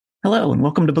Hello, and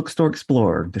welcome to Bookstore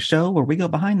Explorer, the show where we go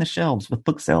behind the shelves with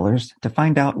booksellers to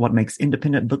find out what makes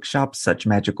independent bookshops such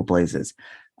magical places.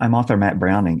 I'm author Matt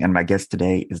Browning, and my guest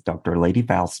today is Dr. Lady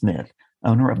Vowell Smith,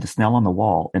 owner of the Snail on the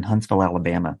Wall in Huntsville,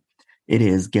 Alabama. It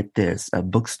is, get this, a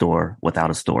bookstore without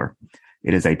a store.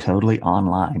 It is a totally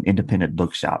online independent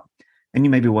bookshop. And you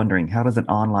may be wondering, how does an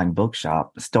online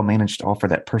bookshop still manage to offer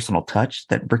that personal touch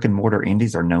that brick and mortar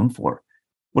indies are known for?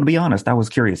 Well, to be honest, I was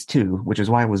curious too, which is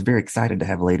why I was very excited to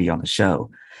have Lady on the show.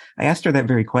 I asked her that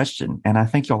very question, and I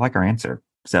think you'll like her answer.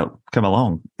 So come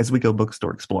along as we go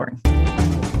bookstore exploring.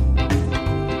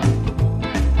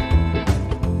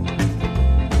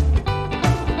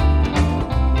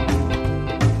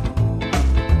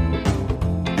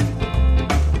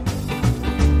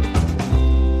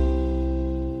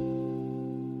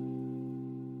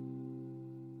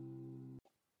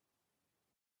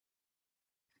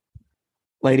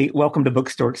 Lady, welcome to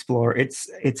Bookstore Explorer. It's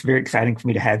very exciting for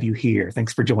me to have you here.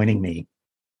 Thanks for joining me.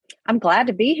 I'm glad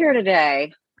to be here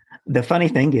today. The funny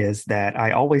thing is that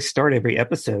I always start every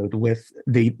episode with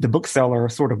the bookseller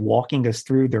sort of walking us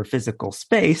through their physical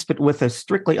space, but with a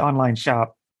strictly online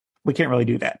shop, we can't really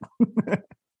do that.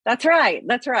 That's right.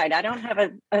 I don't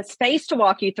have a space to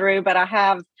walk you through, but I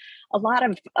have a lot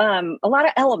of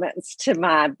elements to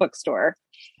my bookstore.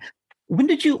 When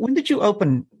did you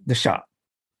open the shop?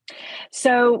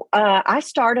 So I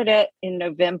started it in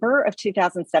November of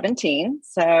 2017.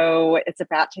 So it's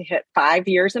about to hit 5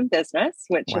 years in business,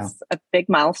 which Wow. is a big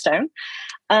milestone.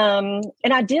 And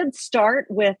I did start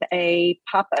with a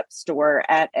pop-up store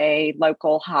at a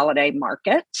local holiday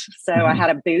market. So I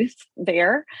had a booth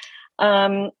there.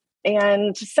 And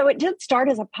so it did start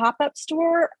as a pop-up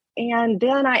store. And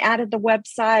then I added the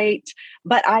website,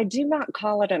 but I do not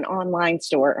call it an online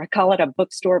store. I call it a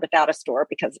bookstore without a store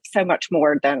because it's so much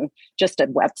more than just a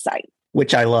website.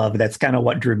 Which I love. That's kind of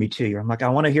what drew me to you. I'm like, I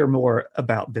want to hear more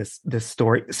about this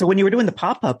story. So when you were doing the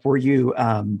pop-up, were you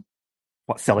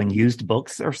selling used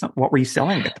books or something? What were you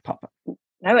selling at the pop-up?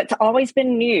 No, it's always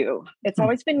been new. It's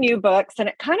always been new books. And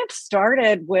it kind of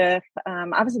started with,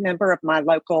 I was a member of my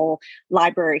local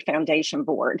library foundation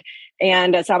board.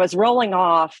 And as I was rolling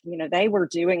off, they were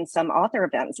doing some author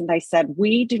events and they said,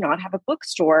 we do not have a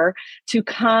bookstore to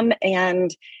come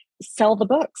and sell the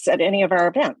books at any of our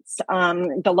events.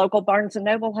 The local Barnes and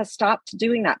Noble has stopped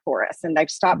doing that for us and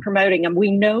they've stopped promoting them. We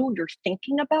know you're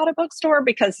thinking about a bookstore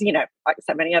because, like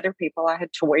so many other people, I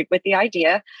had toyed with the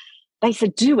idea. They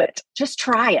said, do it, just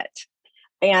try it.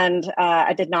 And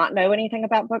I did not know anything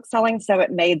about book selling, so it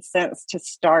made sense to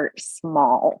start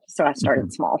small. So I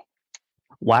started small.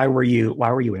 Why were you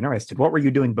interested? What were you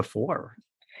doing before?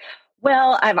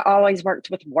 Well, I've always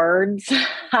worked with words.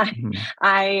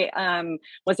 I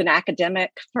was an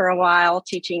academic for a while,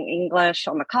 teaching English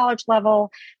on the college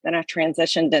level. Then I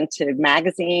transitioned into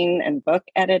magazine and book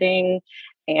editing.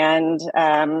 And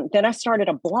then I started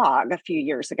a blog a few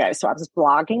years ago. So I was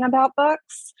blogging about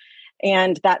books.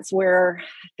 And that's where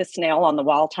the Snail on the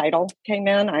Wall title came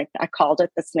in. I called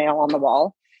it the Snail on the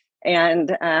Wall. And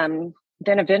then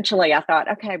eventually I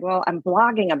thought, okay, well, I'm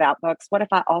blogging about books. What if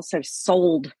I also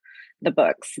sold the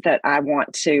books that I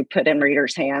want to put in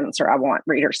readers' hands or I want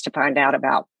readers to find out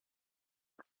about?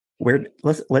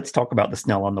 Let's talk about the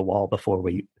Snail on the Wall before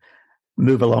we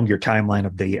move along your timeline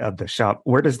of the shop.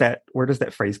 Where does that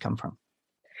phrase come from?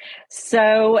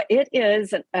 So it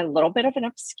is a little bit of an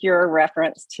obscure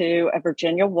reference to a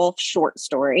Virginia Woolf short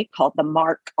story called The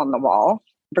Mark on the Wall.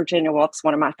 Virginia Woolf's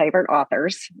one of my favorite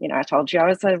authors. I told you I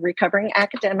was a recovering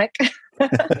academic.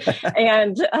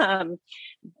 And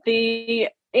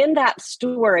in that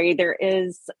story, there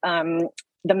is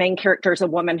the main character is a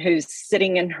woman who's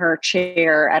sitting in her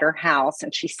chair at her house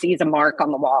and she sees a mark on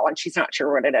the wall and she's not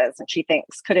sure what it is. And she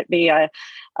thinks, could it be a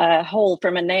hole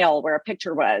from a nail where a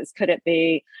picture was? Could it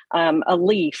be a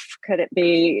leaf? Could it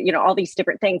be, all these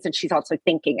different things? And she's also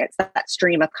thinking it's that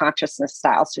stream of consciousness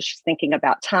style. So she's thinking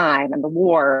about time and the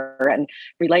war and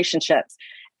relationships.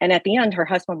 And at the end, her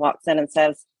husband walks in and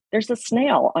says, there's a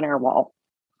snail on our wall.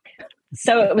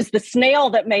 So it was the snail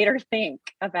that made her think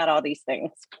about all these things.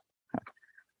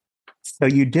 So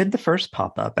you did the first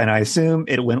pop-up, and I assume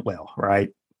it went well, right?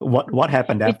 What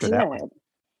happened after that one?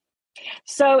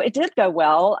 So it did go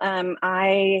well.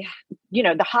 The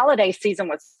holiday season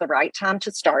was the right time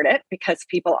to start it because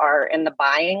people are in the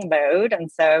buying mode.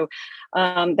 And so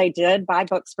they did buy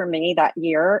books from me that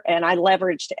year. And I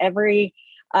leveraged every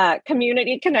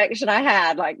community connection I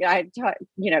had. Like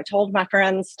told my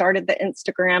friends, started the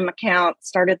Instagram account,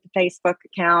 started the Facebook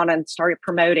account, and started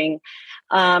promoting.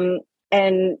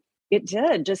 And it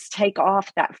did just take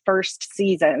off that first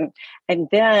season. And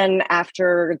then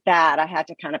after that, I had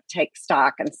to kind of take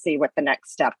stock and see what the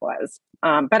next step was.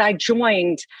 But I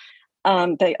joined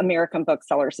the American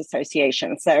Booksellers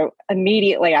Association. So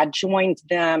immediately I joined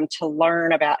them to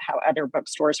learn about how other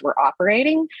bookstores were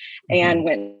operating, and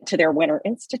went to their Winter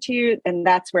Institute. And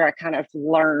that's where I kind of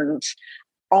learned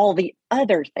all the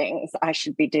other things I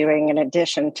should be doing in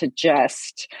addition to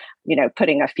just,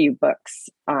 putting a few books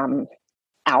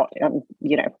out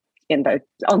and,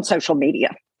 on social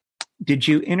media. Did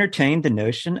you entertain the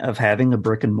notion of having a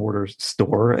brick and mortar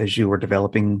store as you were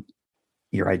developing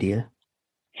your idea?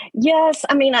 Yes.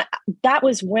 I mean, that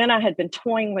was when I had been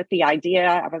toying with the idea.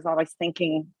 I was always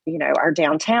thinking, our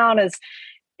downtown is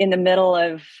in the middle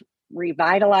of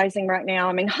revitalizing right now.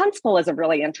 I mean, Huntsville is a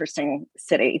really interesting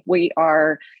city. We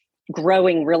are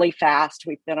growing really fast.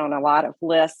 We've been on a lot of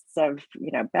lists of,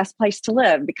 best place to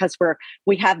live because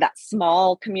we have that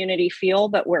small community feel,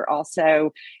 but we're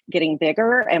also getting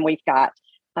bigger, and we've got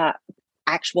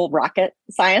actual rocket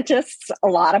scientists, a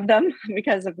lot of them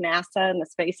because of NASA and the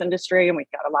space industry. And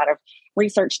we've got a lot of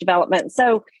research development.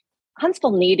 So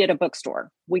Huntsville needed a bookstore.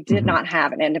 We did not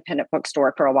have an independent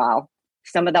bookstore for a while.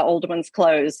 Some of the old ones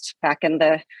closed back in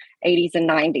the 80s and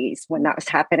 90s when that was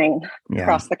happening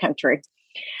across the country.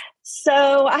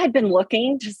 So I had been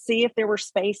looking to see if there were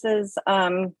spaces.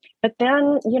 But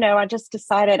then, I just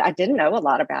decided I didn't know a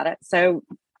lot about it. So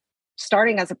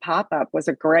starting as a pop-up was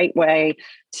a great way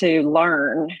to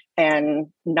learn and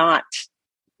not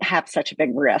have such a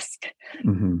big risk,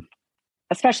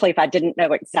 especially if I didn't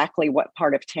know exactly what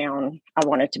part of town I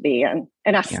wanted to be in.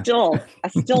 And I still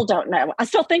don't know. I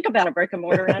still think about a brick and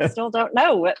mortar, and I still don't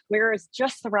know where is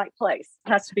just the right place.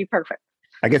 It has to be perfect.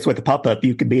 I guess with a pop-up,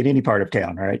 you could be in any part of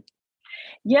town, right?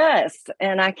 Yes.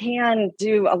 And I can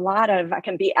I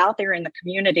can be out there in the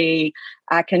community.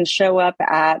 I can show up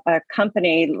at a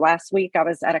company. Last week, I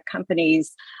was at a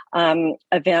company's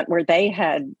event where they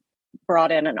had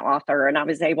brought in an author, and I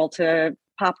was able to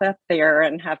pop up there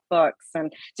and have books.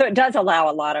 And so it does allow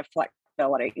a lot of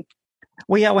flexibility.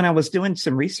 Well, yeah, when I was doing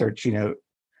some research, the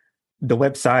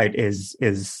website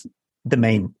is the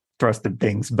main thrust of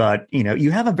things, but,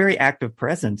 you have a very active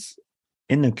presence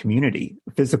in the community,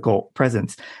 physical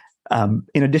presence. In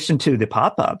addition to the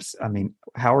pop-ups, I mean,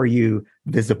 how are you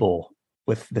visible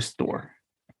with the store?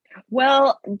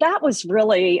 Well, that was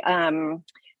really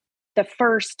the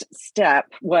first step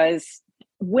was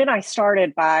when I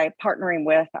started by partnering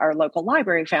with our local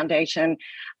library foundation.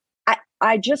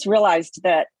 I just realized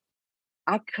that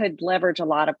I could leverage a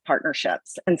lot of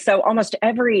partnerships. And so almost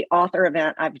every author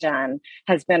event I've done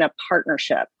has been a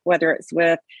partnership, whether it's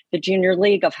with the Junior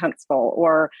League of Huntsville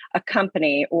or a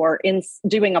company or in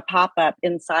doing a pop-up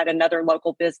inside another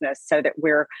local business so that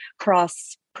we're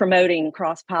cross-promoting,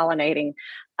 cross-pollinating.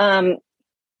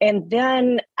 And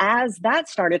then as that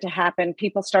started to happen,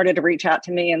 people started to reach out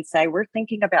to me and say, we're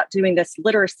thinking about doing this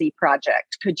literacy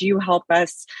project. Could you help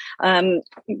us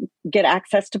get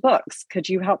access to books? Could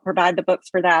you help provide the books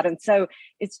for that? And so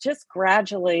it's just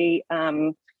gradually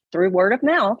through word of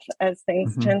mouth as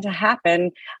things tend to happen.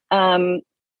 I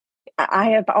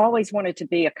have always wanted to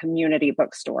be a community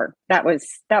bookstore. That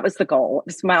was the goal.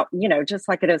 It's about, just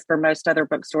like it is for most other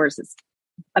bookstores, it's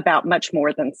about much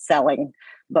more than selling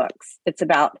books. It's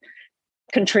about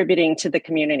contributing to the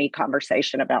community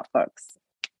conversation about books.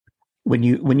 When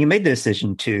you made the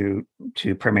decision to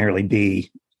primarily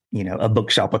be, a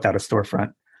bookshop without a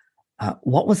storefront,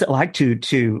 what was it like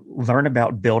to learn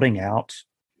about building out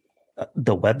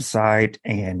the website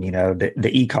and,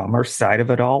 the e-commerce side of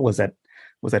it all? Was that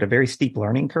a very steep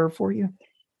learning curve for you?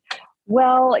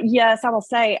 Well, yes, I will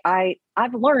say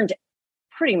I've learned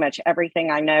pretty much everything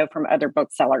I know from other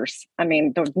booksellers. I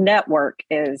mean, the network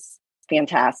is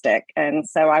fantastic. And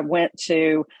so I went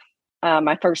to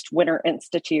my first Winter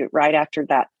Institute right after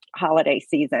that holiday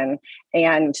season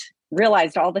and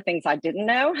realized all the things I didn't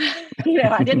know.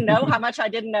 I didn't know how much I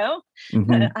didn't know.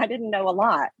 I didn't know a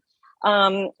lot.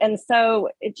 And so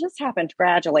it just happened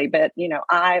gradually. But,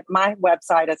 my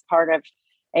website is part of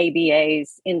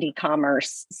ABA's Indie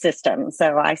Commerce system.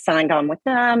 So I signed on with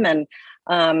them and,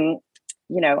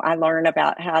 I learn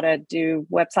about how to do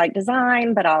website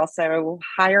design, but also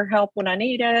hire help when I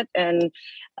need it. And,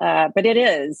 but it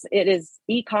is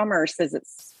e-commerce is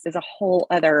a whole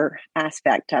other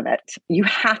aspect of it. You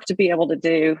have to be able to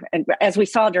do, and as we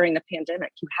saw during the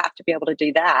pandemic, you have to be able to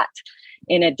do that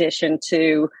in addition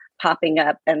to popping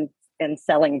up and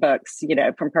selling books,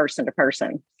 from person to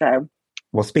person. So,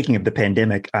 well, speaking of the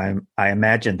pandemic, I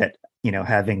imagine that,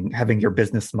 having your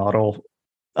business model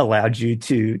allowed you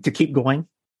to keep going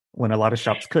when a lot of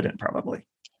shops couldn't, probably.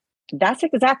 That's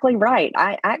exactly right.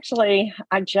 I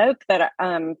joke that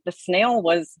the Snail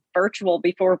was virtual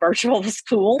before virtual was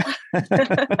cool.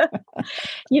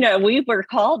 We were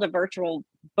called a virtual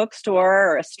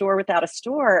bookstore or a store without a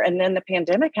store. And then the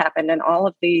pandemic happened and all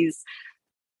of these,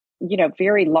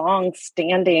 very long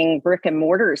standing brick and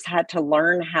mortars had to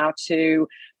learn how to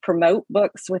promote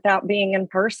books without being in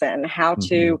person, how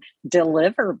to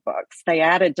deliver books. They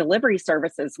added delivery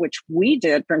services, which we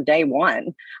did from day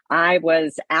one. I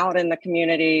was out in the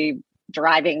community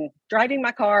driving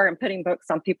my car and putting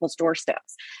books on people's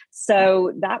doorsteps.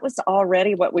 So that was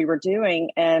already what we were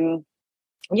doing. And,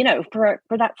 for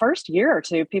that first year or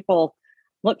two, people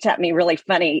looked at me really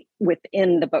funny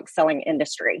within the book selling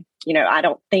industry. I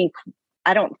don't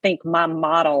think my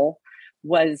model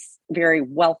was very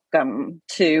welcome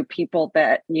to people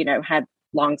that, had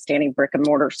longstanding brick and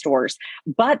mortar stores,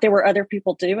 but there were other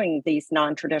people doing these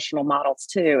non-traditional models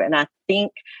too. And I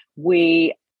think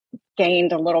we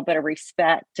gained a little bit of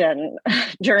respect and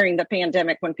during the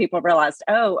pandemic when people realized,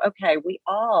 oh, okay, we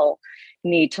all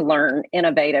need to learn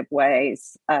innovative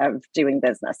ways of doing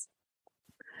business.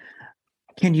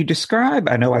 Can you describe,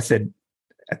 I know I said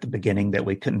at the beginning that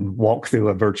we couldn't walk through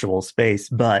a virtual space,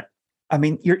 but I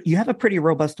mean, you have a pretty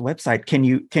robust website. Can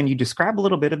you describe a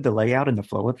little bit of the layout and the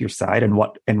flow of your site and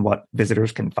what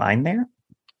visitors can find there?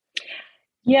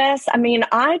 Yes. I mean,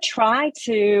 I try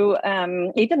to,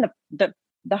 even the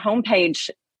homepage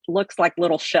looks like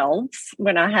little shelves.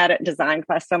 When I had it designed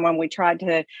by someone, we tried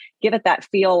to give it that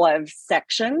feel of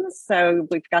sections. So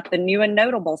we've got the new and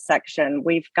notable section.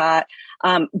 We've got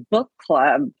book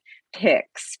club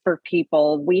picks for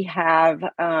people. We have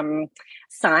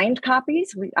signed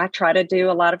copies. I try to do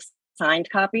a lot of signed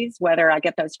copies, whether I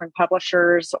get those from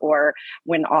publishers or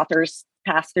when authors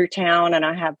pass through town and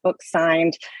I have books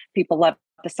signed. People love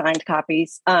the signed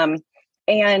copies.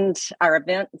 And our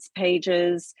events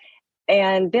pages.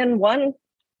 And then one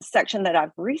section that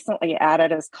I've recently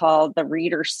added is called the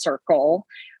Reader Circle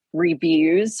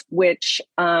Reviews, which,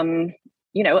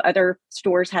 other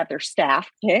stores have their staff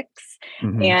picks.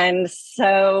 And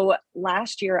so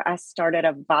last year I started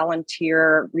a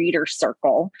volunteer reader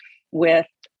circle with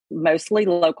mostly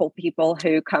local people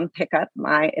who come pick up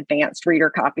my advanced reader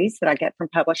copies that I get from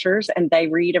publishers and they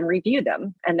read and review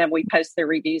them. And then we post their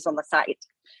reviews on the site.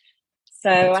 So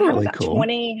That's I have really about cool.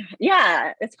 20.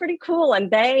 Yeah, it's pretty cool. And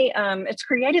it's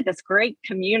created this great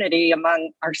community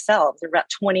among ourselves. There are about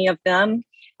 20 of them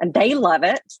and they love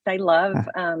it. They love,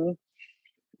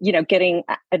 getting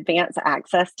advanced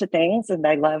access to things and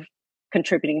they love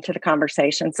contributing to the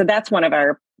conversation. So that's one of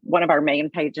our main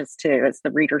pages too, is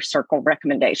the Reader Circle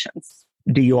recommendations.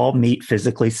 Do you all meet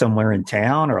physically somewhere in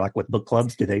town, or like with book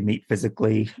clubs, do they meet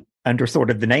physically under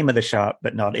sort of the name of the shop,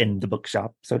 but not in the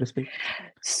bookshop, so to speak?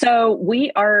 So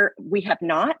we have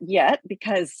not yet,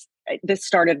 because this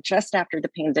started just after the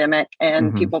pandemic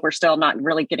and people were still not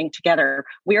really getting together.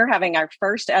 We are having our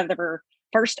first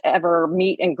ever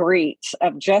meet and greet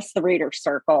of just the Reader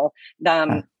Circle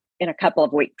in a couple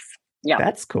of weeks. Yeah,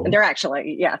 that's cool. And they're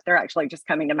actually just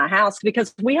coming to my house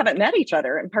because we haven't met each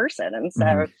other in person. And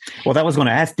so, well, that was going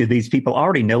to ask, do these people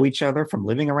already know each other from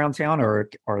living around town, or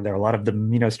are there a lot of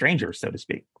them, strangers, so to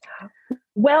speak?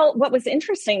 Well, what was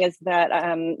interesting is that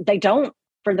they don't,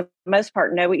 for the most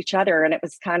part, know each other. And it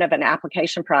was kind of an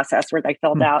application process where they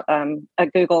filled out a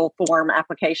Google form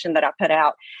application that I put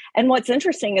out. And what's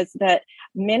interesting is that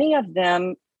many of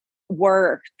them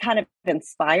were kind of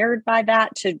inspired by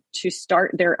that to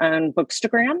start their own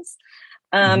bookstagrams.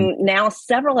 Now,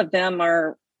 several of them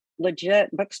are legit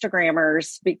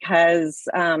bookstagrammers because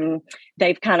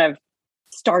they've kind of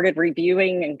started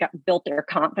reviewing and built their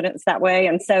confidence that way.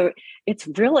 And so it's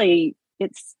really,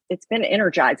 it's been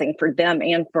energizing for them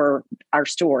and for our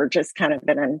store, just kind of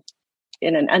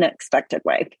in an unexpected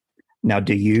way. Now,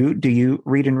 do you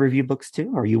read and review books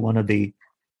too? Are you one of the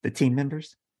team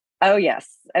members? Oh,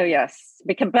 yes.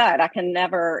 But I can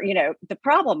never, the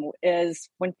problem is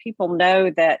when people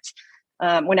know that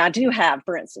when I do have,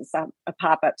 for instance, a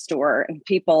pop-up store and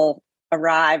people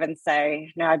arrive and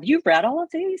say, now, have you read all of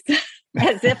these?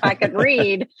 As if I could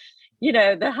read,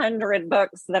 the 100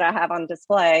 books that I have on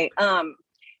display.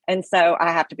 And so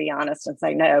I have to be honest and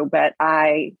say no, but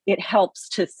it helps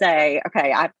to say,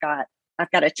 okay, I've got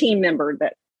a team member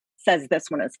that says this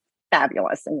one is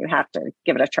fabulous and you have to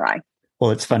give it a try. Well,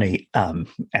 it's funny, and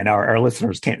our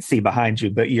listeners can't see behind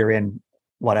you, but you're in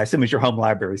what I assume is your home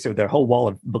library. So the whole wall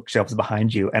of bookshelves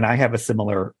behind you. And I have a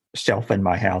similar shelf in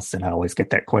my house. And I always get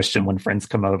that question when friends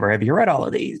come over, have you read all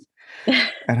of these?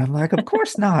 And I'm like, of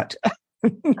course not.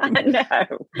 I know.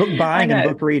 Book I buying and know.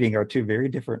 book reading are two very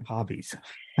different hobbies.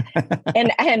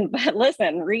 But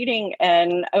listen, reading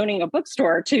and owning a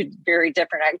bookstore are two very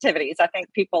different activities. I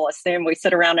think people assume we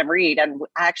sit around and read, and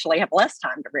I actually have less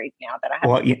time to read now that I have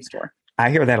Well, a bookstore.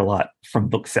 I hear that a lot from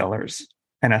booksellers.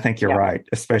 And I think you're Yeah, right,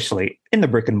 especially in the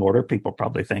brick and mortar. People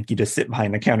probably think you just sit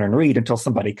behind the counter and read until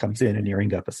somebody comes in and you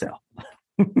ring up a sale.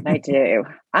 they do.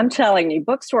 I'm telling you,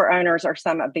 bookstore owners are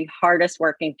some of the hardest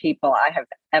working people I have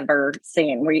ever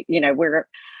seen. We're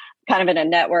kind of in a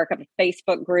network of a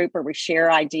Facebook group where we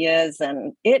share ideas,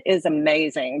 and it is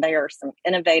amazing. They are some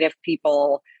innovative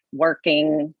people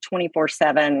working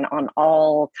 24/7 on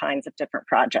all kinds of different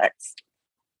projects.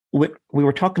 We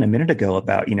were talking a minute ago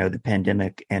about, the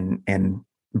pandemic and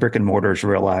brick and mortars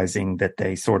realizing that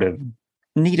they sort of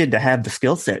needed to have the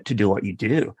skill set to do what you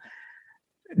do.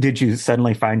 Did you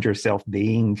suddenly find yourself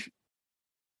being,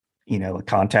 a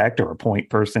contact or a point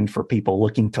person for people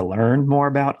looking to learn more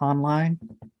about online?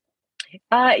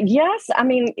 Yes, I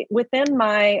mean within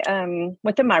my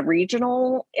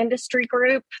regional industry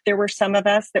group, there were some of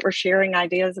us that were sharing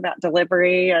ideas about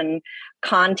delivery and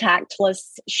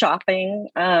contactless shopping.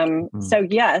 So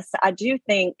yes, I do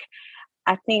think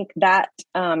that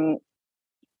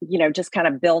just kind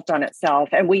of built on itself,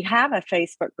 and we have a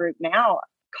Facebook group now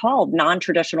called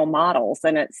Non-Traditional Models,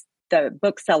 and it's the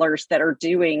booksellers that are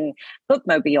doing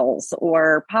bookmobiles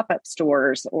or pop-up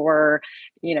stores or,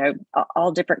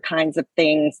 all different kinds of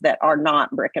things that are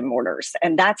not brick and mortars.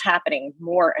 And that's happening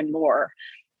more and more.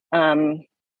 And,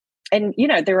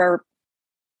 there are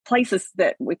places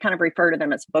that we kind of refer to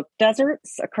them as book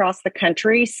deserts across the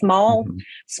country,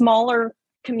 smaller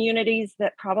communities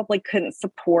that probably couldn't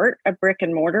support a brick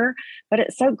and mortar, but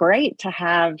it's so great to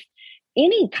have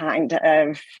any kind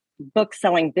of book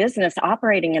selling business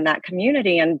operating in that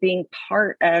community and being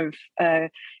part of,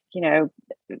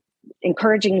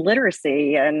 encouraging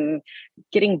literacy and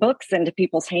getting books into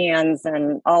people's hands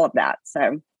and all of that.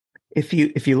 So if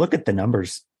you look at the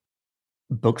numbers,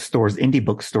 indie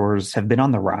bookstores have been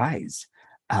on the rise.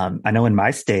 I know in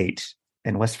my state,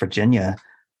 in West Virginia,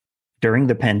 during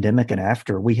the pandemic and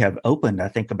after, we have opened, I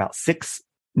think, about 6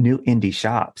 new indie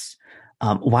shops.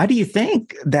 Why do you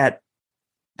think that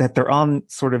they're on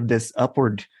sort of this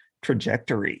upward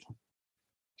trajectory?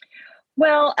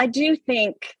 Well, I do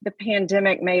think the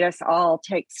pandemic made us all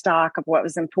take stock of what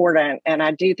was important. And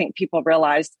I do think people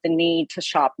realized the need to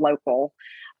shop local.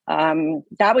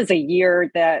 That was a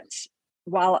year that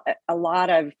while a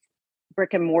lot of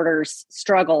brick and mortars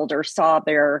struggled or saw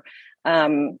their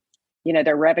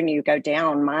revenue go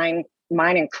down, mine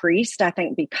increased, I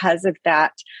think, because of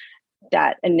that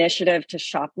initiative to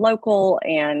shop local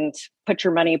and put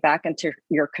your money back into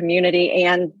your community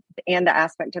and the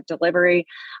aspect of delivery.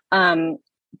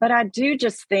 But I do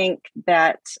just think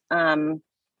that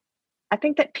I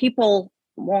think that people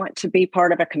want to be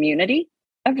part of a community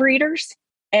of readers,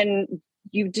 and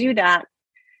you do that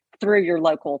through your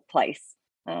local place.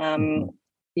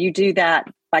 You do that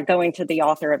by going to the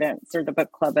author events or the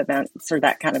book club events or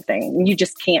that kind of thing. You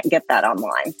just can't get that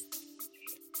online.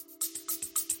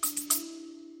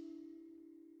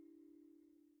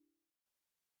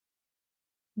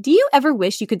 Do you ever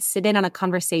wish you could sit in on a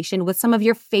conversation with some of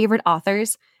your favorite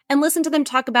authors and listen to them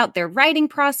talk about their writing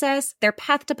process, their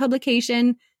path to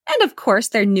publication, and of course,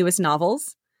 their newest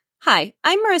novels? Hi,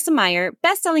 I'm Marissa Meyer,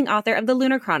 best-selling author of The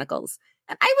Lunar Chronicles,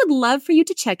 and I would love for you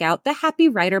to check out the Happy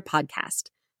Writer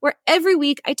podcast, where every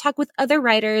week I talk with other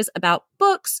writers about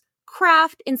books,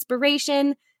 craft,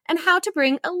 inspiration, and how to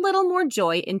bring a little more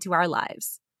joy into our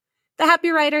lives. The Happy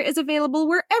Writer is available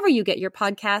wherever you get your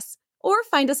podcasts, or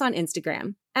find us on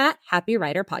Instagram at Happy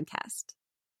Writer Podcast.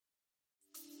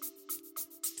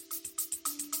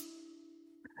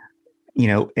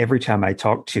 Every time I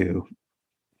talk to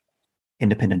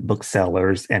independent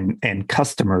booksellers and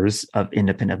customers of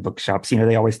independent bookshops,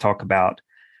 they always talk about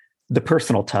the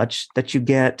personal touch that you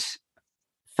get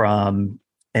from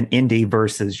an indie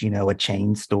versus, a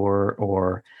chain store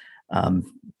or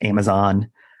Amazon.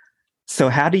 So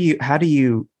how do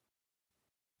you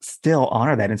still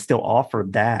honor that and still offer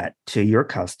that to your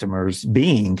customers,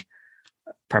 being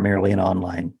primarily an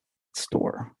online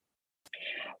store?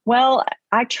 Well,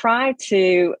 I try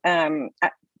to,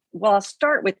 I'll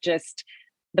start with just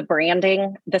the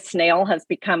branding. The snail has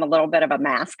become a little bit of a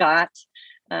mascot.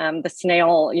 The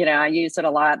snail, I use it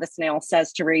a lot. The snail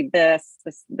says to read this.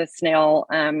 The snail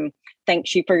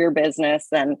thanks you for your business.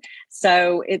 And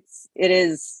so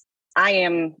I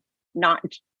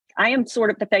am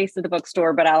sort of the face of the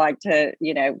bookstore, but I like to,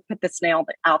 put the snail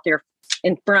out there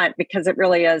in front because it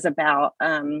really is about,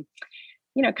 kind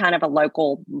of a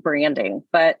local branding,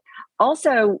 but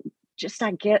also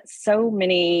I get so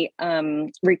many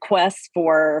requests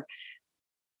for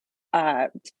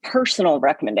personal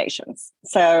recommendations.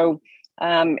 So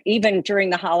even during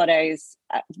the holidays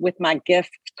with my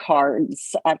gift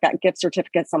cards, I've got gift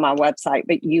certificates on my website,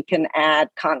 but you can add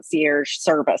concierge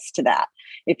service to that.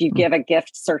 If you give a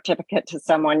gift certificate to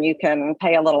someone, you can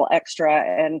pay a little extra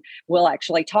and we'll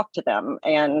actually talk to them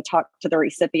and talk to the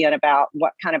recipient about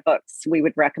what kind of books we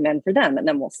would recommend for them. And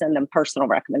then we'll send them personal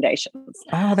recommendations.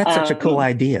 Oh, that's such a cool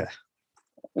idea.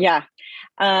 Yeah.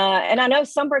 And I know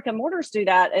some brick and mortars do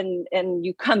that and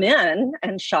you come in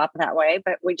and shop that way,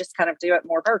 but we just kind of do it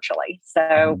more virtually.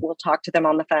 So we'll talk to them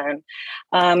on the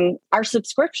phone. Our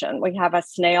subscription, we have a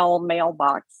Snail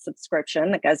mailbox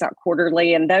subscription that goes out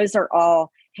quarterly, and those are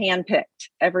all handpicked.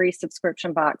 Every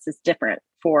subscription box is different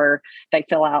they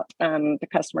fill out, the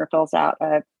customer fills out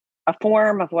a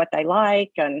form of what they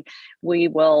like, and we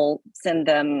will send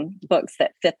them books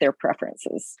that fit their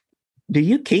preferences. Do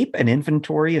you keep an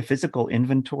inventory, a physical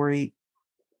inventory,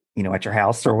 at your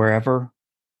house or wherever?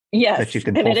 Yes, that you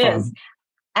can and pull it from? is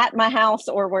at my house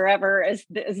or wherever is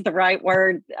the right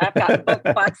word. I've got book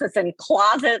boxes and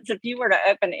closets. If you were to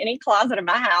open any closet in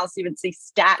my house, you would see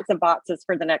stacks of boxes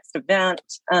for the next event.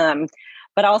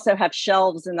 But I also have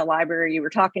shelves in the library you were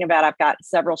talking about. I've got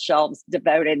several shelves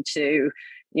devoted to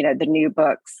the new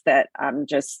books that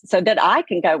so that I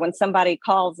can go when somebody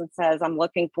calls and says, I'm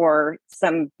looking for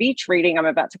some beach reading. I'm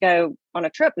about to go on a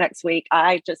trip next week.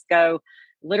 I just go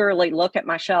literally look at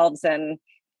my shelves, and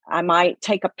I might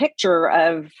take a picture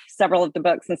of several of the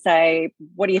books and say,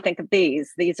 what do you think of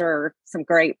these? These are some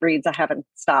great reads I have in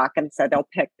stock. And so they'll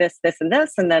pick this, this, and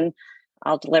this, and then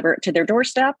I'll deliver it to their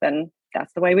doorstep. And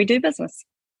that's the way we do business.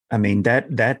 I mean,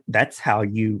 that's how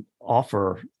you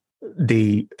offer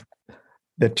the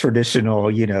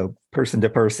traditional,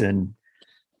 person-to-person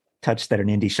touch that an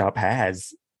indie shop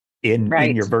has in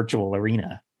your virtual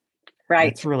arena.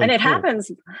 Right. That's really and it cool.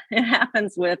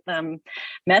 happens with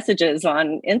messages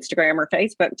on Instagram or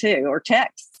Facebook too, or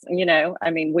texts.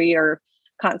 We are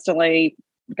constantly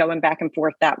going back and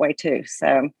forth that way too.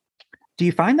 So do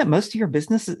you find that most of your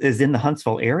business is in the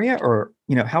Huntsville area, or,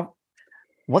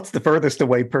 what's the furthest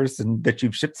away person that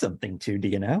you've shipped something to? Do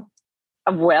you know?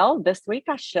 Well, this week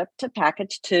I shipped a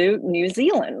package to New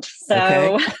Zealand.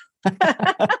 So okay.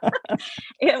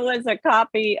 It was a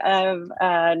copy of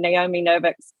Naomi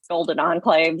Novic's Golden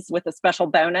Enclaves with a special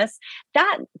bonus.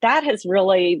 That has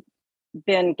really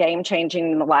been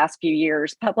game-changing in the last few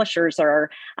years. Publishers are,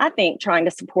 I think, trying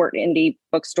to support indie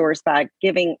bookstores by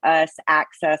giving us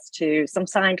access to some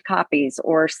signed copies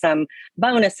or some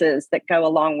bonuses that go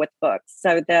along with books,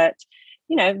 so that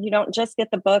you don't just get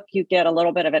the book, you get a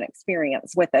little bit of an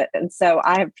experience with it. And so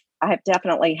I have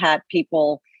definitely had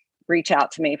people reach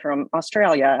out to me from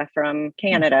Australia, from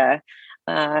Canada.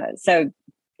 So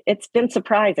it's been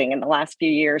surprising in the last few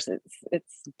years.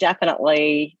 It's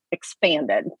definitely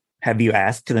expanded. Have you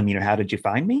asked them, how did you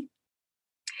find me?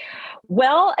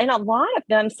 Well, and a lot of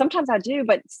them, sometimes I do,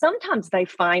 but sometimes they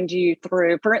find you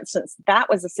through, for instance, that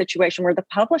was a situation where the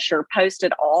publisher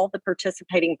posted all the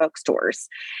participating bookstores.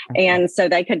 Okay. And so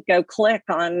they could go click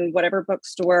on whatever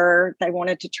bookstore they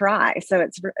wanted to try. So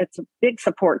it's a big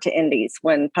support to indies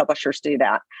when publishers do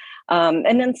that.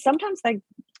 And then sometimes they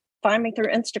find me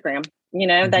through Instagram.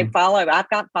 They follow, I've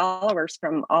got followers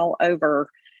from all over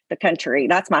the country.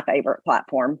 That's my favorite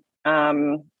platform.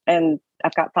 And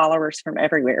I've got followers from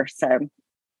everywhere. So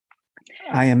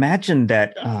I imagine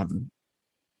that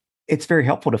it's very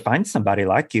helpful to find somebody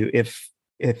like you if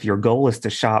your goal is to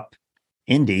shop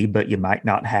indie, but you might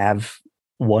not have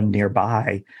one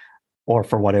nearby, or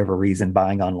for whatever reason,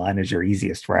 buying online is your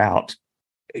easiest route.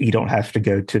 You don't have to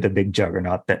go to the big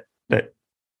juggernaut that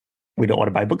we don't want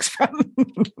to buy books from.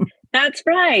 That's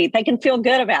right. They can feel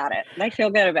good about it. They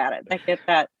get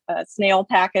that snail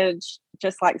package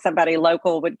just like somebody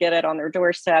local would get it on their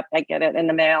doorstep. They get it in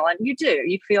the mail, and you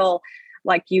feel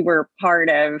like you were part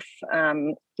of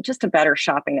just a better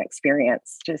shopping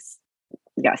experience.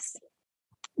 Yes.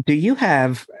 Do you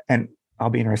have, and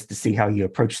I'll be interested to see how you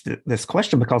approach this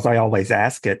question, because I always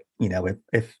ask it,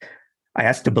 if I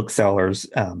ask the booksellers,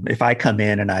 if I come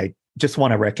in and I just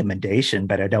want a recommendation,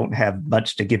 but I don't have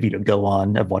much to give you to go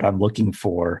on of what I'm looking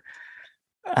for.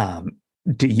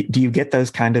 Do you get those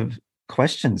kind of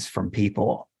questions from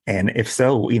people? And if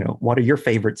so, what are your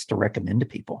favorites to recommend to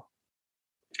people?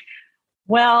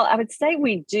 Well, I would say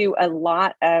we do a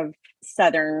lot of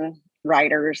Southern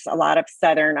writers,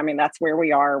 that's where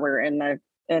we are. We're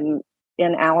in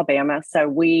Alabama. So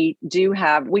we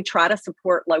try to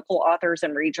support local authors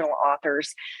and regional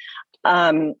authors.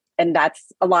 And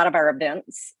that's a lot of our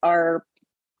events are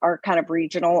are kind of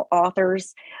regional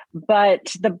authors.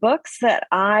 But the books that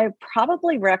I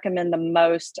probably recommend the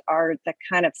most are the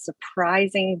kind of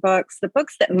surprising books, the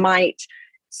books that might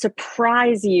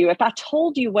surprise you. If I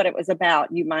told you what it was about,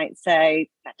 you might say,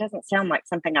 that doesn't sound like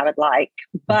something I would like,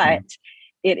 but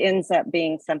it ends up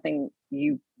being something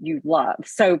you love.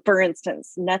 So for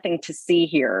instance, Nothing to See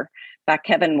Here by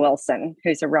Kevin Wilson,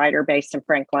 who's a writer based in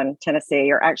Franklin,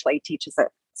 Tennessee, or actually teaches at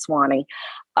Swanee.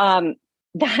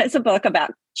 That is a book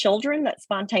about children that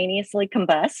spontaneously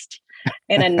combust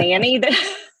and a nanny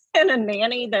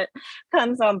that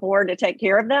comes on board to take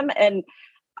care of them. And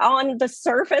on the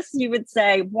surface, you would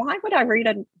say, why would I read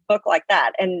a book like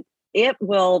that? And it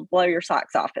will blow your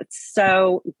socks off. It's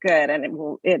so good.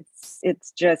 And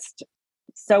it's just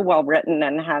so well written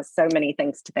and has so many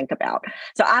things to think about.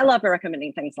 So I love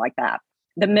recommending things like that.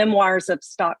 The Memoirs of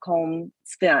Stockholm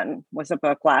Sven was a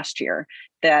book last year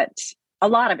that a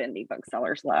lot of indie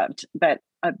booksellers loved, but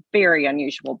a very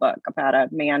unusual book about a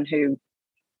man who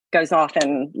goes off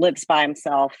and lives by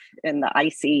himself in the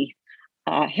icy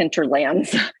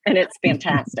hinterlands, and it's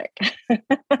fantastic.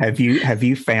 Have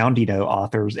you found,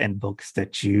 authors and books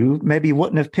that you maybe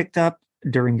wouldn't have picked up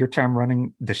during your time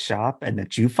running the shop and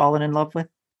that you've fallen in love with?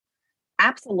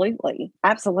 Absolutely.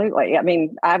 Absolutely. I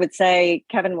mean, I would say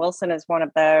Kevin Wilson is one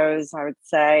of those. I would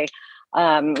say,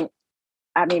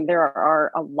 there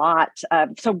are a lot.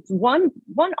 So one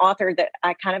author that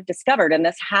I kind of discovered, and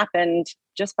this happened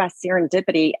just by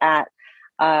serendipity at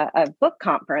a book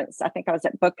conference. I think I was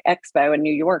at Book Expo in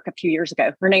New York a few years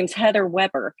ago. Her name's Heather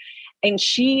Weber, and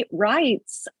she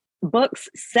writes books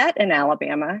set in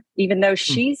Alabama, even though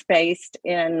she's based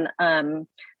in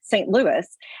St. Louis.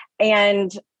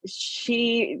 And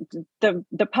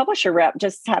the publisher rep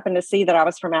just happened to see that I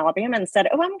was from Alabama and said,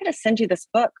 "Oh, I'm going to send you this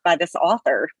book by this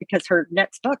author because her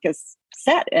next book is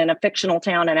set in a fictional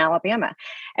town in Alabama."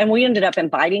 And we ended up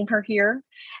inviting her here,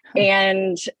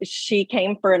 and she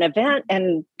came for an event,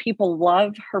 and people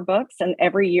love her books. And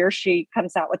every year she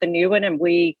comes out with a new one, and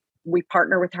we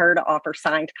partner with her to offer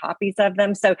signed copies of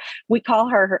them. So we call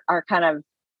her our kind of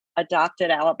adopted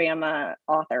Alabama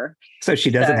author. So she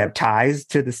doesn't have ties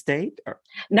to the state?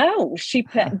 No, she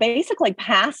basically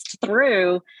passed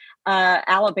through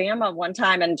Alabama one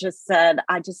time and just said,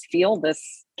 I just feel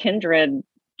this kindred.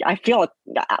 I feel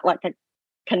like a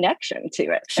connection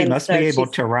to it. She must be able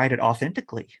to write it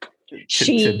authentically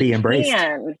to be embraced.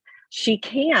 She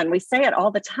can. We say it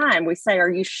all the time. We say, are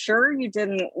you sure you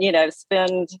didn't,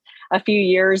 spend a few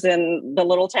years in the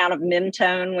little town of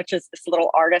Mentone, which is this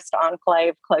little artist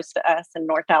enclave close to us in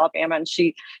North Alabama? And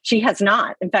she has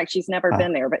not. In fact, she's never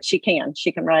been there, but she can.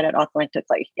 She can write it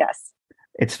authentically. Yes.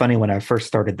 It's funny, when I first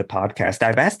started the podcast,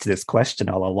 I've asked this question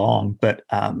all along, but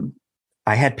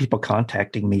I had people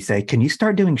contacting me say, can you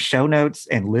start doing show notes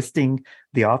and listing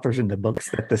the authors and the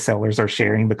books that the sellers are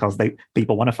sharing, because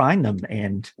people want to find them,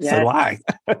 and so do I.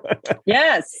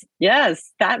 Yes.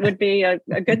 That would be a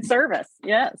good service.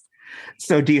 Yes.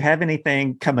 So do you have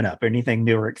anything coming up, anything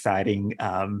new or exciting,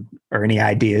 or any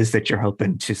ideas that you're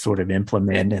hoping to sort of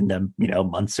implement in the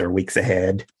months or weeks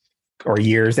ahead or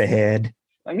years ahead?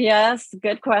 Yes,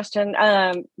 good question.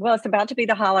 Well, it's about to be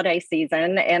the holiday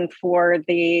season. And for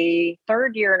the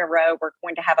third year in a row, we're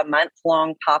going to have a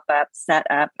month-long pop-up set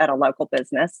up at a local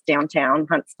business downtown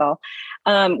Huntsville.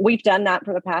 We've done that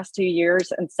for the past 2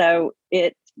 years. And so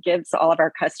it gives all of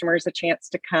our customers a chance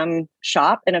to come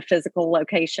shop in a physical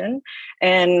location.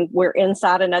 And we're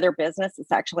inside another business.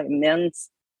 It's actually a men's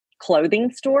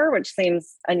clothing store, which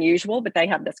seems unusual, but they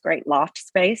have this great loft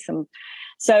space. And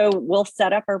so we'll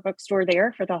set up our bookstore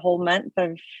there for the whole month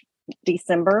of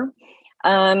December.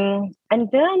 And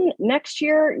then next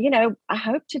year, I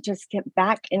hope to just get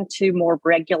back into more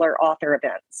regular author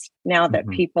events now that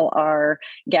people are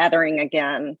gathering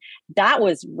again. That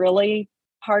was really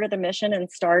part of the mission in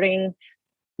starting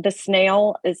the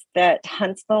Snail, is that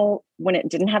Huntsville, when it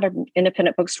didn't have an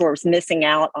independent bookstore, was missing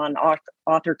out on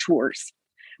author tours.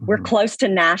 We're close to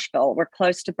Nashville, we're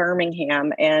close to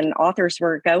Birmingham, and authors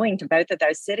were going to both of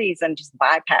those cities and just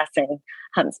bypassing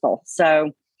Huntsville. So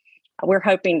we're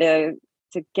hoping to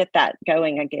get that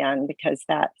going again, because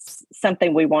that's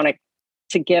something we want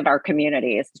to give our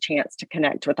community, is the chance to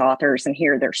connect with authors and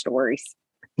hear their stories.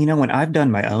 When I've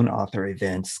done my own author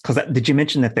events, because did you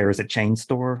mention that there is a chain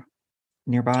store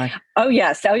nearby? Oh,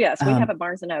 yes. We have a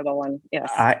Barnes & Noble one.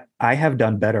 Yes. I have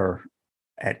done better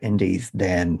at indies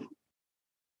than,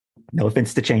 no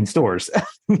offense to chain stores.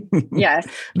 Yes.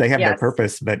 They have their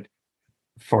purpose, but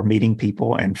for meeting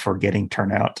people and for getting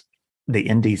turnout, the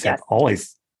indies have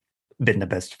always been the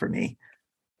best for me.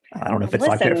 I don't know if it's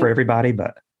like that for everybody,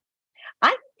 but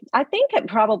I think it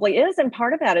probably is. And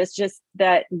part of that is just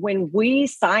that when we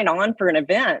sign on for an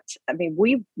event, I mean,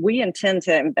 we intend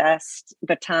to invest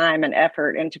the time and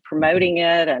effort into promoting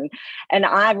it. And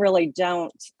I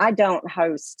don't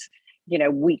host,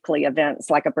 weekly events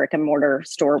like a brick and mortar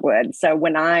store would. So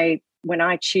when I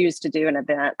choose to do an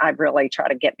event, I really try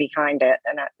to get behind it.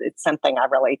 And it's something I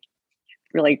really,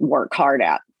 really work hard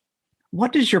at.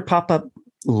 What does your pop-up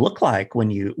look like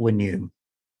when you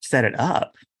set it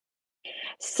up?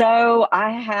 So I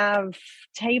have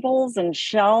tables and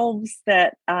shelves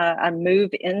that I move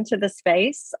into the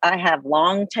space. I have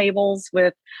long tables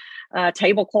with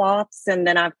tablecloths, and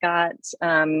then I've got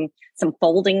some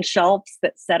folding shelves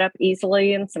that set up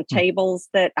easily, and some tables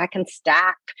that I can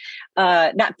stack.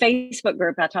 That Facebook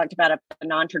group I talked about, the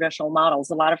non-traditional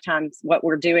models, a lot of times what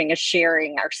we're doing is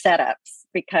sharing our setups,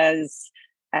 because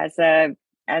as a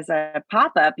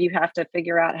pop-up, you have to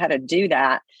figure out how to do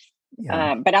that.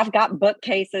 Yeah. But I've got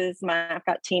bookcases. I've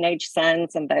got teenage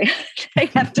sons, and they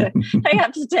have to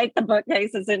take the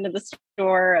bookcases into the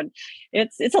store, and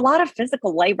it's a lot of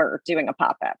physical labor doing a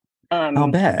pop-up. I'll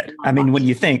bet. I mean, when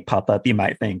you think pop-up, you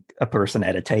might think a person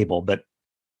at a table, but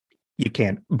you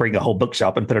can't bring a whole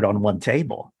bookshop and put it on one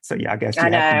table. So yeah, I guess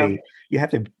you have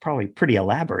to be probably pretty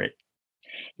elaborate.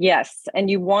 Yes, and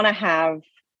you want to have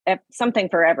something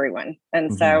for everyone.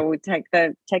 And so we take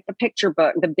the picture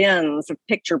book, the bins of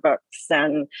picture books,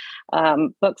 and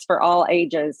books for all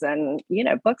ages. And,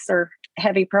 books are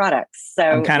heavy products. So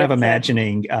I'm kind of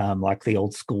imagining like the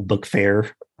old school book fair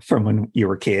from when you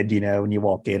were a kid, when you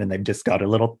walk in and they've just got a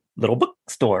little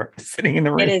bookstore sitting in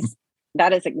the room.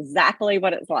 That is exactly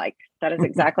what it's like. That is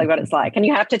exactly what it's like. And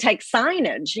you have to take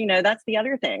signage. That's the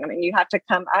other thing. I mean, you have to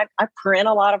come. I print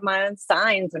a lot of my own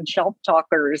signs and shelf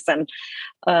talkers, and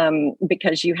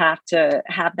because you have to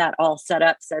have that all set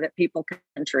up so that people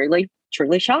can truly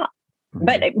shop. Mm-hmm.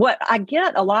 But what I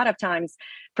get a lot of times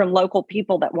from local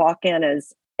people that walk in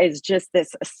is just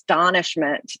this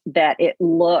astonishment that it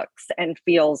looks and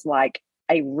feels like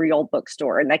a real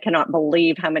bookstore, and they cannot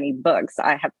believe how many books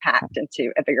I have packed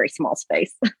into a very small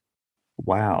space.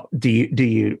 Wow. Do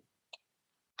you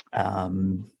how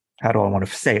do I want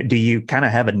to say it? Do you kind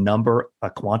of have a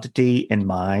quantity in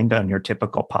mind on your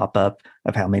typical pop-up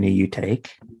of how many you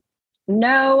take?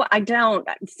 No, I don't.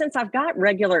 Since I've got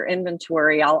regular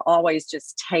inventory, I'll always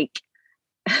just take,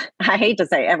 I hate to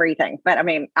say everything, but I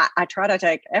mean, I try to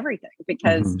take everything,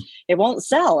 because it won't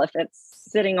sell if it's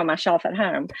sitting on my shelf at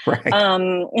home. Right.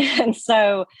 And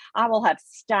so I will have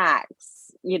stacks,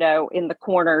 in the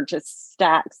corner, just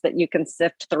stacks that you can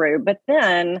sift through. But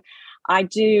then I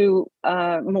do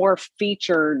more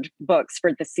featured books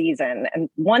for the season. And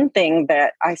one thing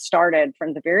that I started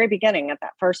from the very beginning at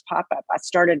that first pop-up, I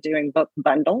started doing book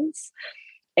bundles.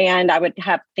 And I would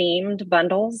have themed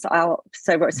bundles.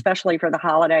 So especially for the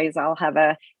holidays, I'll have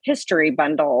a history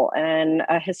bundle and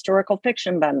a historical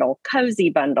fiction bundle,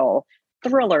 cozy bundle,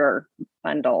 thriller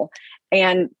bundle.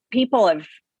 And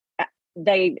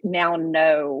they now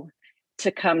know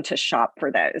to come to shop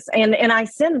for those. And I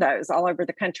send those all over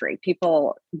the country.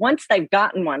 People, once they've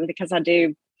gotten one, because I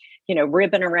do,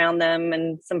 ribbon around them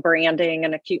and some branding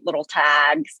and a cute little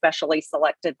tag, specially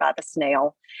selected by the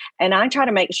Snail. And I try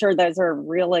to make sure those are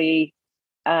really,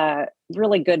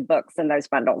 really good books in those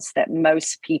bundles that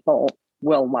most people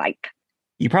will like.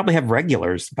 You probably have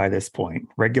regulars by this point,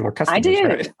 regular customers. I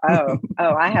do. Right?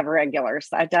 I have regulars.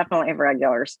 I definitely have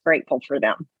regulars. Grateful for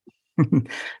them.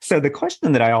 So the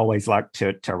question that I always like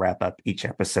to wrap up each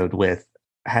episode with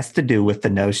has to do with the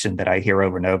notion that I hear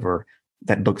over and over,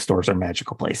 that bookstores are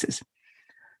magical places.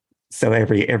 So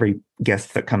every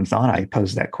guest that comes on, I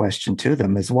pose that question to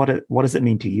them: is what does it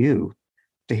mean to you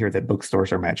to hear that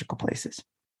bookstores are magical places?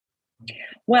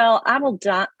 Well, I will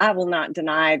not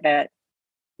deny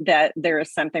that there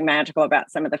is something magical about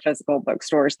some of the physical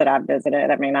bookstores that I've visited.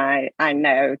 I mean, I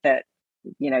know that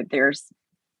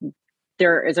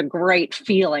there is a great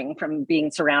feeling from being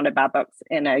surrounded by books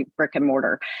in a brick and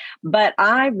mortar, but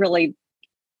I really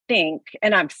think,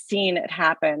 and I've seen it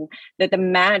happen, that the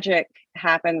magic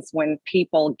happens when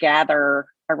people gather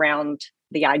around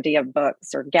the idea of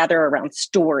books, or gather around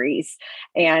stories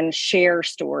and share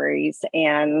stories,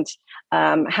 and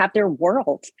have their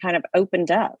world kind of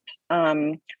opened up.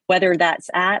 Whether that's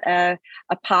at a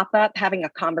pop-up, having a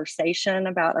conversation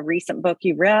about a recent book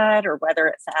you read, or whether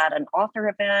it's at an author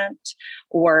event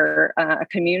or a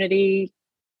community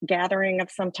gathering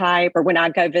of some type, or when I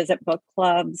go visit book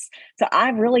clubs. So I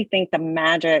really think the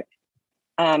magic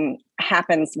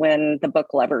happens when the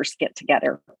book lovers get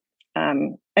together.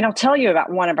 And I'll tell you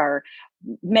about one of our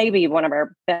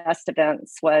best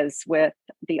events was with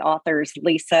the authors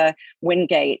Lisa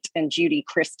Wingate and Judy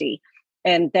Christie.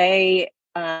 And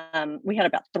we had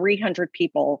about 300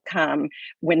 people come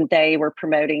when they were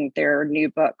promoting their new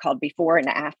book called Before and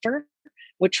After,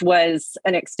 which was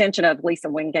an extension of Lisa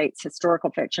Wingate's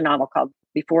historical fiction novel called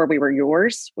Before We Were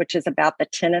Yours, which is about the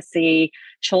Tennessee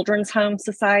Children's Home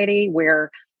Society, where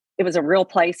it was a real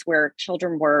place where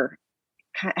children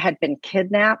had been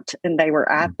kidnapped, and they were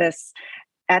at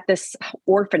this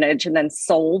orphanage and then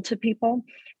sold to people,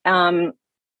 to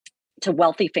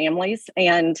wealthy families.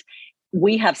 And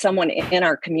we have someone in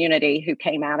our community who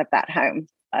came out of that home,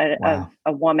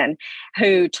 a woman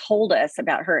who told us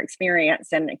about her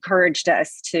experience and encouraged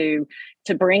us to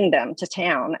bring them to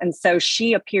town. And so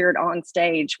she appeared on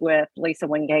stage with Lisa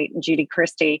Wingate and Judy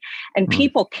Christie, and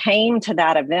people came to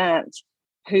that event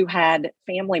who had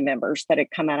family members that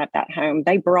had come out of that home.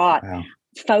 They brought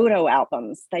photo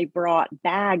albums, they brought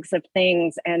bags of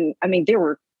things. And I mean, there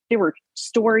were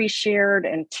stories shared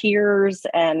and tears,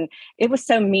 and it was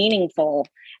so meaningful.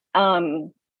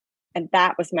 And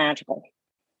that was magical.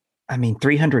 I mean,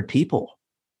 300 people.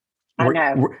 I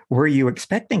know. Were you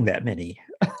expecting that many?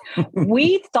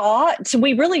 We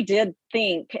really did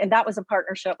think, and that was a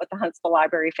partnership with the Huntsville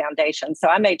Library Foundation. So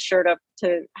I made sure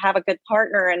to have a good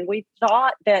partner. And we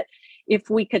thought that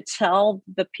if we could tell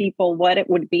the people what it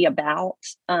would be about.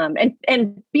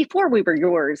 And Before We Were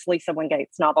Yours, Lisa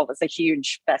Wingate's novel, was a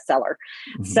huge bestseller.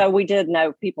 Mm-hmm. So we did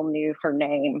know people knew her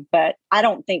name, but I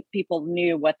don't think people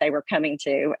knew what they were coming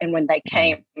to. And when they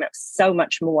came, it was so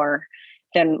much more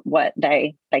than what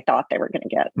they thought they were going to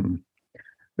get. Mm-hmm.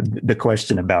 The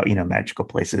question about, magical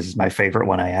places is my favorite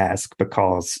one I ask,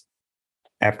 because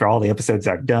after all the episodes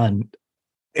I've done,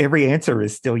 every answer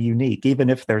is still unique, even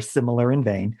if they're similar in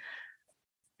vein.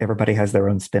 Everybody has their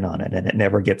own spin on it, and it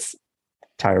never gets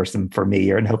tiresome for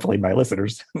me and hopefully my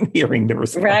listeners hearing the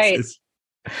responses.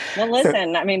 Right. Well,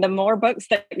 listen, I mean, the more books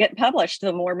that get published,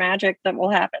 the more magic that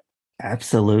will happen.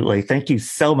 Absolutely. Thank you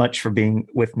so much for being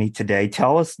with me today.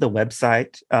 Tell us the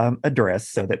website address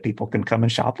so that people can come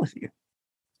and shop with you.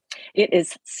 It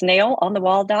is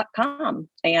snailonthewall.com.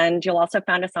 And you'll also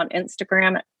find us on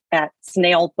Instagram at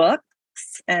Snail Books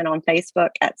and on Facebook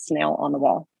at Snail on the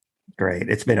Wall. Great.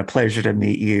 It's been a pleasure to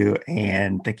meet you,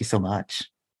 and thank you so much.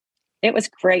 It was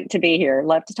great to be here.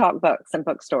 Love to talk books and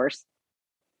bookstores.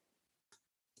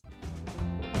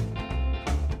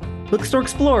 Bookstore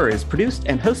Explorer is produced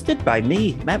and hosted by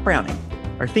me, Matt Browning.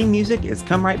 Our theme music is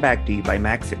Come Right Back to You by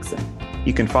Max Hickson.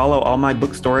 You can follow all my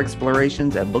bookstore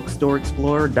explorations at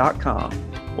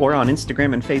bookstoreexplorer.com or on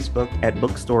Instagram and Facebook at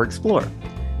Bookstore Explorer.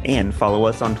 And follow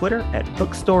us on Twitter at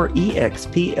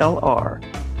BookstoreEXPLR.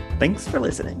 Thanks for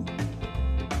listening.